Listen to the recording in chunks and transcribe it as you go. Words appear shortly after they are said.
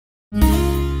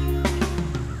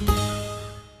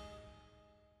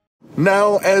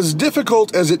Now, as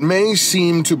difficult as it may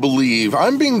seem to believe,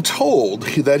 I'm being told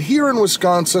that here in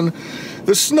Wisconsin,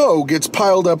 the snow gets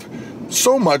piled up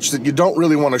so much that you don't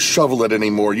really want to shovel it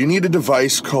anymore. You need a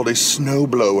device called a snow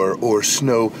blower or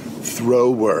snow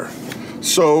thrower.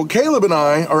 So Caleb and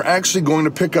I are actually going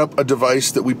to pick up a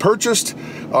device that we purchased,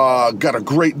 got a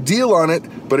great deal on it,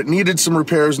 but it needed some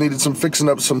repairs, needed some fixing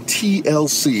up, some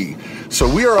TLC.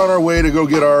 So we are on our way to go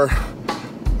get our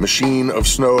machine of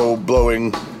snow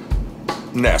blowing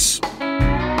Ness. All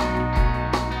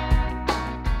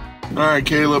right,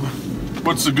 Caleb,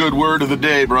 what's the good word of the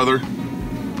day, brother?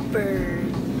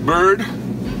 Bird. Bird?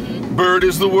 Mm-hmm. Bird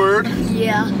is the word?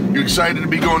 Yeah. You excited to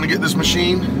be going to get this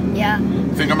machine? Yeah.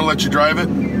 Think I'm gonna let you drive it?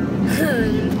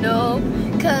 No,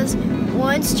 because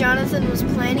once Jonathan was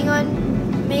planning on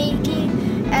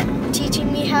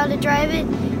teaching me how to drive it,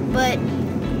 but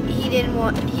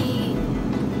he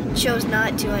chose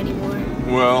not to anymore.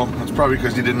 Well, that's probably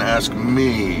because you didn't ask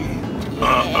me. Yeah.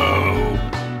 Uh-oh.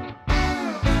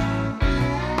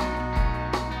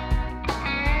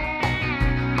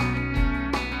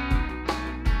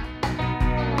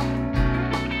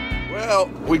 Well,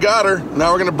 we got her.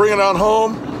 Now we're gonna bring it on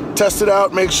home, test it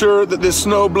out, make sure that this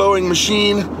snow blowing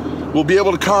machine will be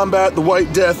able to combat the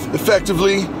White Death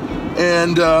effectively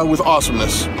and with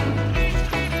awesomeness.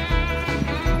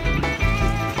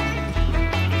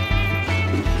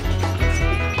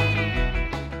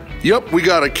 Yep, we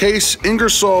got a Case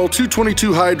Ingersoll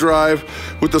 222 high drive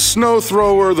with the snow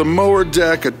thrower, the mower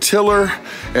deck, a tiller,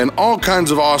 and all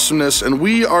kinds of awesomeness. And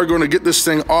we are going to get this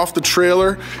thing off the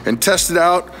trailer and test it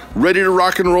out, ready to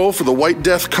rock and roll for the White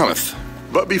Death cometh.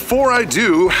 But before I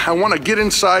do, I want to get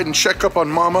inside and check up on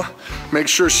Mama, make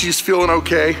sure she's feeling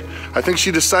okay. I think she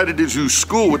decided to do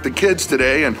school with the kids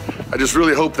today, and I just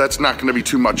really hope that's not going to be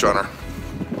too much on her.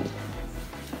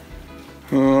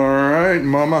 All right,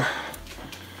 Mama.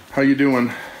 How you doing?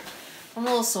 I'm a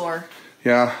little sore.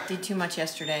 Yeah. Did too much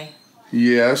yesterday.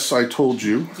 Yes, I told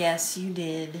you. Yes, you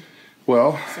did.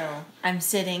 Well. So, I'm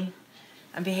sitting.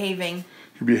 I'm behaving.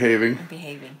 You're behaving? I'm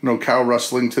behaving. No cow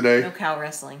rustling today? No cow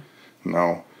wrestling.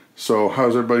 No. So,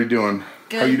 how's everybody doing?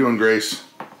 Good. How you doing, Grace?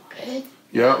 Good.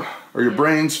 Yep. Are your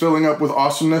brains filling up with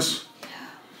awesomeness? Yeah.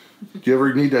 Do you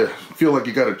ever need to feel like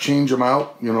you got to change them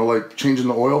out? You know, like changing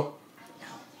the oil?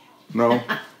 No?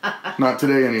 Not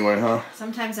today anyway, huh?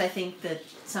 Sometimes I think that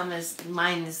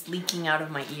mine is leaking out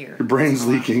of my ear. Your brain's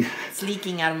leaking. It's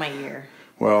leaking out of my ear.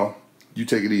 Well, you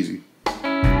take it easy.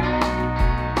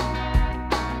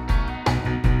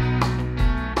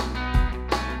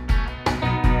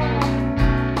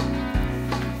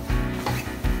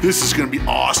 This is gonna be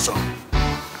awesome.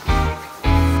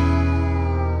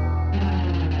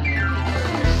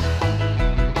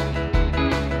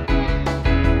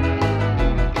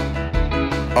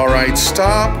 All right,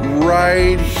 stop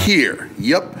right here.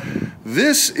 Yep,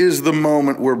 this is the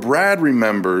moment where Brad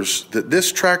remembers that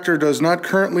this tractor does not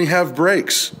currently have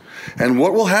brakes. And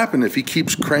what will happen if he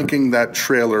keeps cranking that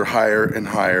trailer higher and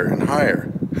higher and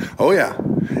higher? Oh yeah,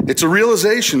 it's a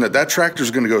realization that that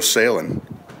tractor's gonna go sailing.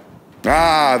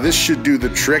 Ah, this should do the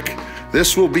trick.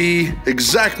 This will be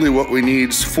exactly what we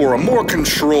need for a more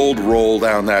controlled roll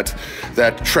down that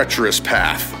treacherous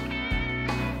path.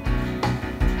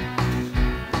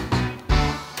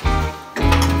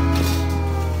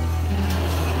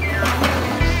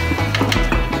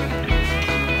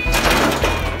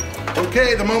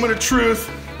 Okay, the moment of truth.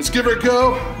 Let's give her a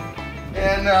go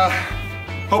and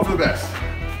hope for the best.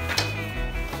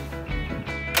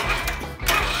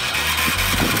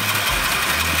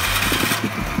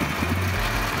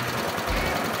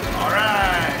 All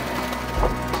right.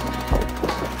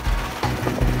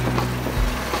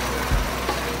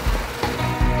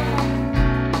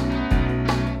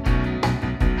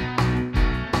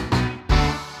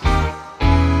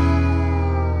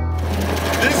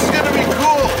 This is gonna be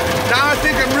cool. Now I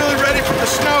think I'm really ready for the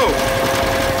snow.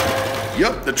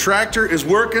 Yep, the tractor is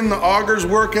working, the auger's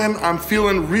working. I'm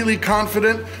feeling really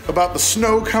confident about the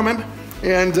snow coming.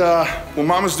 And well,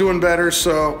 Mama's doing better,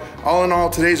 so all in all,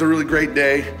 today's a really great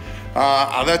day.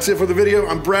 That's it for the video.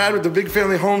 I'm Brad with the Big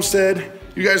Family Homestead.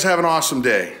 You guys have an awesome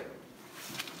day.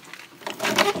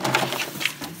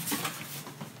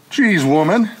 Geez,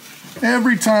 woman,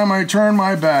 every time I turn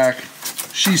my back,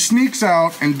 she sneaks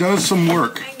out and does some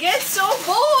work. I get so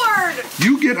bored.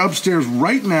 You get upstairs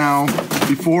right now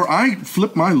before I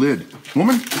flip my lid.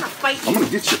 Woman, I'm gonna fight you. I'm gonna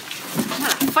get you.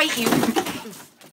 I'm gonna fight you.